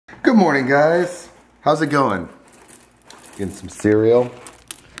morning, guys. How's it going? Getting some cereal.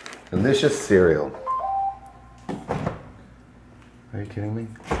 Delicious cereal. Are you kidding me?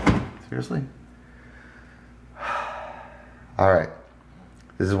 Seriously? Alright.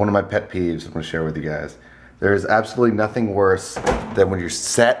 This is one of my pet peeves I'm going to share with you guys. There is absolutely nothing worse than when you're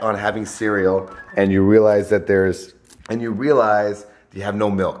set on having cereal and you realize that you have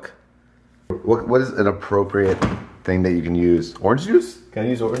no milk. What is an appropriate thing that you can use? Orange juice? Can I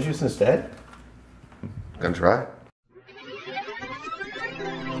use orange juice instead? Gonna try.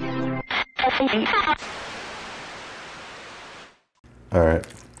 Alright.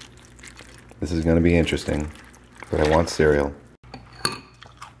 This is gonna be interesting, but I want cereal.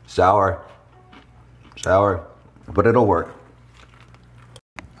 Sour. Sour. But it'll work.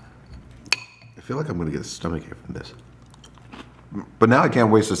 I feel like I'm gonna get a stomachache from this. But now I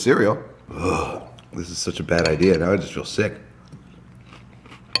can't waste the cereal. Ugh, this is such a bad idea. Now I just feel sick.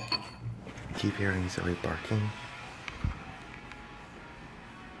 I keep hearing Zoe barking.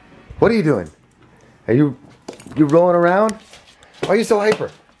 What are you doing? Are you rolling around? Why are you so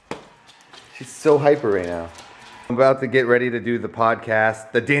hyper? She's so hyper right now. I'm about to get ready to do the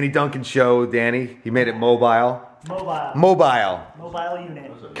podcast. The Danny Duncan Show, Danny. He made it mobile. Mobile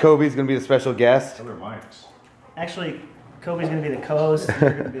unit. Kobe's gonna be the special guest. Other mics. Actually, Kobe's gonna be the co-host.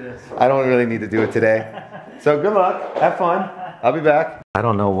 You're gonna be this. I don't really need to do it today. So good luck. Have fun. I'll be back. I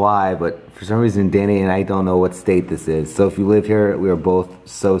don't know why, but for some reason Danny and I don't know what state this is. So if you live here, we are both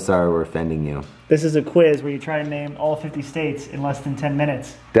so sorry we're offending you. This is a quiz where you try to name all 50 states in less than 10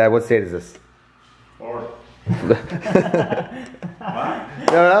 minutes. Dad, what state is this? Or. No,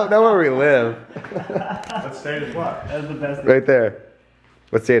 where we live. What state is what? That's the best. Right there.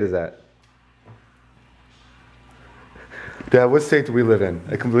 What state is that? Dad, what state do we live in?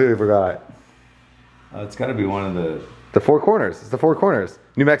 I completely forgot. It's got to be one of the... The Four Corners. It's the Four Corners.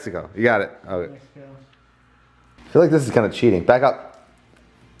 New Mexico. You got it. Okay. Mexico. I feel like this is kind of cheating. Back up.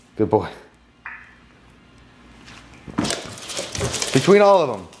 Good boy. Between all of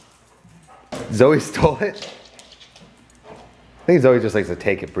them. Zoe stole it. I think Zoe just likes to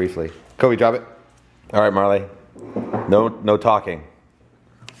take it briefly. Kobe, drop it. All right, Marley. No talking.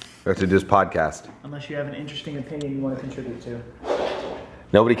 We have to do this podcast. Unless you have an interesting opinion you want to contribute to.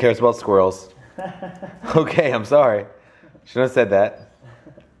 Nobody cares about squirrels. Okay, I'm sorry. Shouldn't have said that.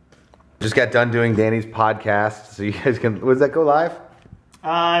 Just got done doing Danny's podcast, so you guys can... Does that go live?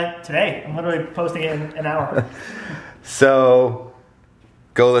 Today. I'm literally posting it in an hour. So,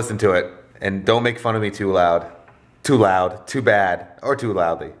 go listen to it. And don't make fun of me too loud. Too loud, too bad, or too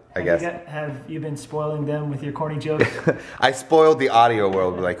loudly, I guess. Have you been spoiling them with your corny jokes? I spoiled the audio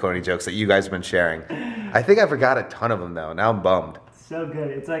world with my corny jokes that you guys have been sharing. I think I forgot a ton of them, though. Now I'm bummed. So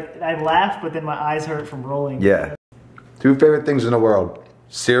good. It's like I laugh, but then my eyes hurt from rolling. Yeah. Two favorite things in the world.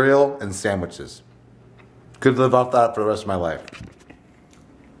 Cereal and sandwiches. Could live off that for the rest of my life.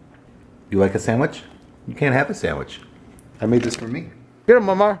 You like a sandwich? You can't have a sandwich. I made this for me. Get him,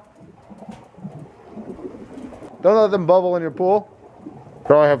 Mama. Don't let them bubble in your pool.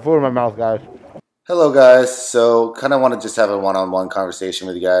 Girl, I have food in my mouth, guys. Hello, guys. So, kind of want to just have a one-on-one conversation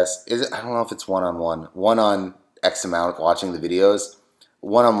with you guys. I don't know if it's one-on-one. One on X amount watching the videos.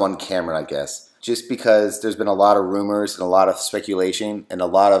 One-on-one camera, I guess. Just because there's been a lot of rumors and a lot of speculation and a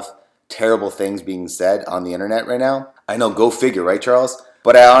lot of terrible things being said on the internet right now. I know, go figure, right, Charles?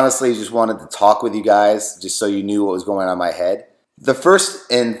 But I honestly just wanted to talk with you guys just so you knew what was going on in my head. The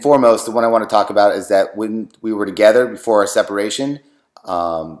first and foremost, the one I want to talk about is that when we were together before our separation,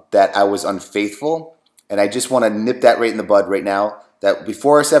 that I was unfaithful. And I just want to nip that right in the bud right now. That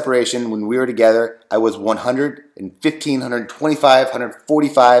before our separation, when we were together, I was 115, 125,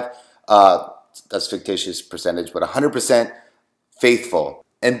 145, that's fictitious percentage, but 100% faithful.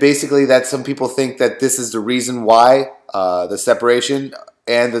 And basically that some people think that this is the reason why the separation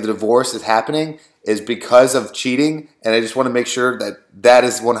and the divorce is happening is because of cheating. And I just want to make sure that that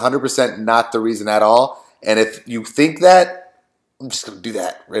is 100% not the reason at all. And if you think that, I'm just going to do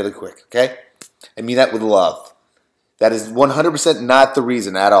that really quick, okay? I mean that with love. That is 100% not the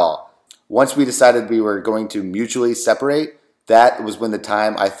reason at all. Once we decided we were going to mutually separate, that was when the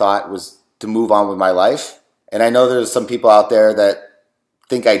time I thought was to move on with my life. And I know there's some people out there that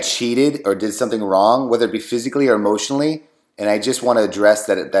think I cheated or did something wrong, whether it be physically or emotionally. And I just want to address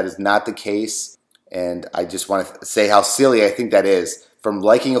that that is not the case. And I just want to say how silly I think that is. From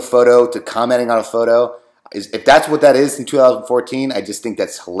liking a photo to commenting on a photo. If that's what that is in 2014, I just think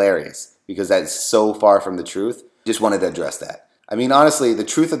that's hilarious. Because that is so far from the truth. Just wanted to address that. I mean, honestly, the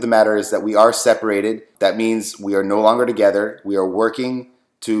truth of the matter is that we are separated. That means we are no longer together. We are working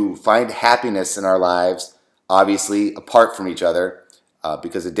to find happiness in our lives, obviously, apart from each other.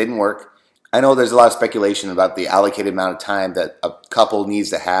 because it didn't work. I know there's a lot of speculation about the allocated amount of time that a couple needs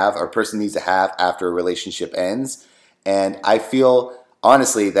to have, or a person needs to have after a relationship ends. And I feel,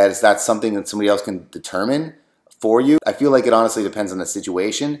 honestly, that is not something that somebody else can determine for you. I feel like it honestly depends on the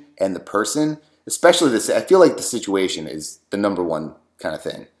situation and the person, especially this. I feel like the situation is the number one kind of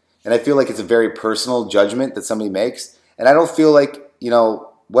thing. And I feel like it's a very personal judgment that somebody makes. And I don't feel like, you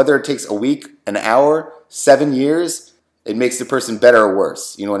know, whether it takes a week, an hour, 7 years, it makes the person better or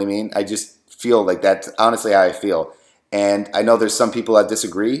worse. You know what I mean? I just feel like that's honestly how I feel. And I know there's some people that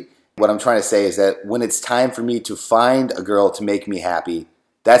disagree. What I'm trying to say is that when it's time for me to find a girl to make me happy,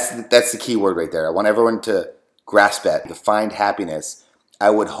 that's the key word right there. I want everyone to grasp that, to find happiness. I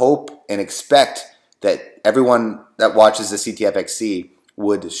would hope and expect that everyone that watches the CTFXC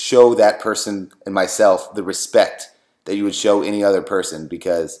would show that person and myself the respect that you would show any other person,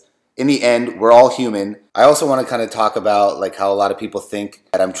 because in the end, we're all human. I also want to kind of talk about like how a lot of people think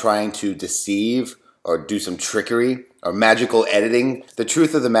that I'm trying to deceive or do some trickery or magical editing. The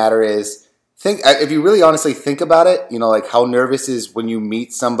truth of the matter is, if you really honestly think about it, you know, like how nervous is when you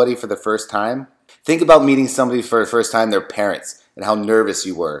meet somebody for the first time. Think about meeting somebody for the first time, their parents, and how nervous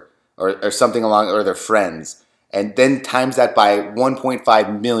you were, or something along, or their friends, and then times that by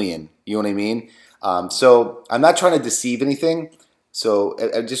 1.5 million. You know what I mean? So I'm not trying to deceive anything. So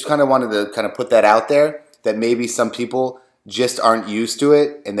I just kind of wanted to kind of put that out there, that maybe some people just aren't used to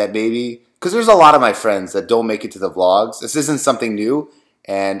it, and that maybe, because there's a lot of my friends that don't make it to the vlogs. This isn't something new,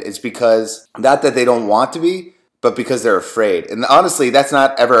 and it's because, not that they don't want to be, but because they're afraid. And honestly, that's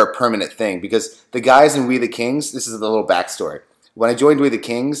not ever a permanent thing, because the guys in We the Kings, this is a little backstory. When I joined We the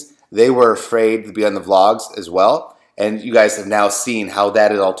Kings, they were afraid to be on the vlogs as well, and you guys have now seen how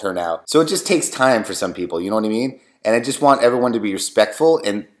that all turned out. So it just takes time for some people, you know what I mean? And I just want everyone to be respectful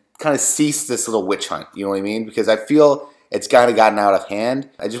and kind of cease this little witch hunt, you know what I mean? Because I feel it's kind of gotten out of hand.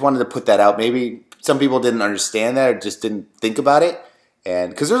 I just wanted to put that out. Maybe some people didn't understand that or just didn't think about it.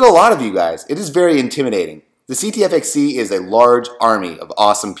 And because there's a lot of you guys, it is very intimidating. The CTFXC is a large army of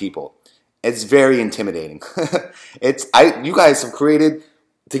awesome people. It's very intimidating. You guys have created,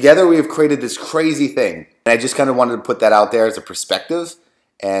 together we have created this crazy thing. And I just kind of wanted to put that out there as a perspective.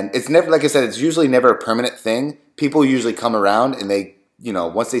 And it's never, like I said, it's usually never a permanent thing. People usually come around and they, you know,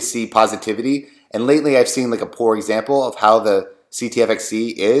 once they see positivity. And lately I've seen like a poor example of how the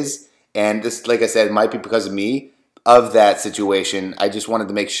CTFXC is. And this, like I said, might be because of me, of that situation. I just wanted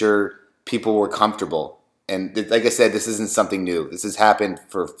to make sure people were comfortable. And like I said, this isn't something new. This has happened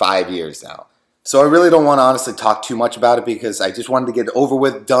for 5 years now. So I really don't want to honestly talk too much about it, because I just wanted to get it over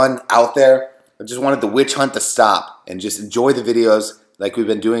with, done, out there. I just wanted the witch hunt to stop and just enjoy the videos like we've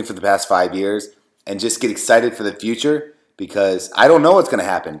been doing for the past 5 years, and just get excited for the future, because I don't know what's going to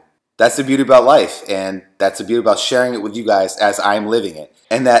happen. That's the beauty about life, and that's the beauty about sharing it with you guys as I'm living it.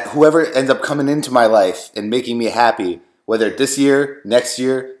 And that whoever ends up coming into my life and making me happy, whether this year, next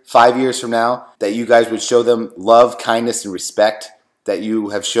year, 5 years from now, that you guys would show them love, kindness, and respect that you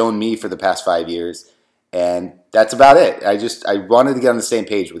have shown me for the past 5 years. And that's about it. I wanted to get on the same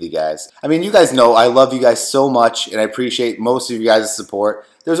page with you guys. I mean, you guys know I love you guys so much, and I appreciate most of you guys' support.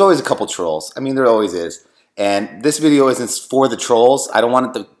 There's always a couple trolls. I mean, there always is. And this video isn't for the trolls. I don't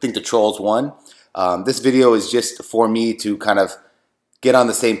want to think the trolls won. This video is just for me to kind of get on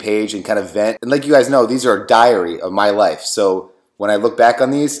the same page and kind of vent. And like you guys know, these are a diary of my life. So when I look back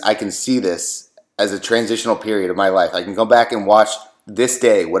on these, I can see this as a transitional period of my life. I can go back and watch this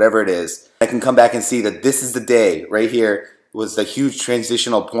day, whatever it is. I can come back and see that this is the day right here was the huge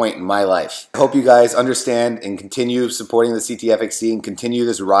transitional point in my life. I hope you guys understand and continue supporting the CTFXC and continue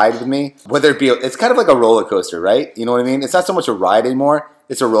this ride with me. Whether it be, it's kind of like a roller coaster, right? You know what I mean? It's not so much a ride anymore.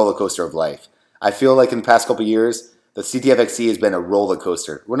 It's a roller coaster of life. I feel like in the past couple years, the CTFXC has been a roller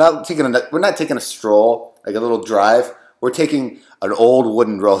coaster. We're not taking a stroll, like a little drive. We're taking an old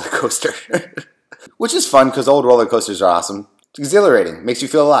wooden roller coaster, which is fun because old roller coasters are awesome. It's exhilarating, makes you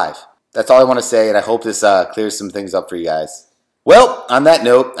feel alive. That's all I want to say, and I hope this clears some things up for you guys. Well, on that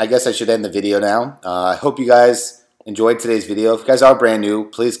note, I guess I should end the video now. I hope you guys enjoyed today's video. If you guys are brand new,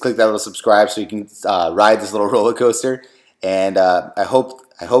 please click that little subscribe so you can ride this little roller coaster. And I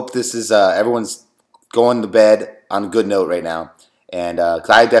hope this is everyone's going to bed on a good note right now. And 'cause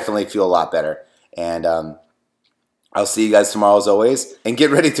I definitely feel a lot better. And I'll see you guys tomorrow as always. And get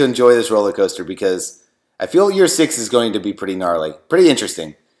ready to enjoy this roller coaster, because I feel year 6 is going to be pretty gnarly, pretty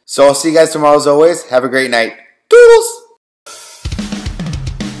interesting. So I'll see you guys tomorrow as always. Have a great night. Doodles!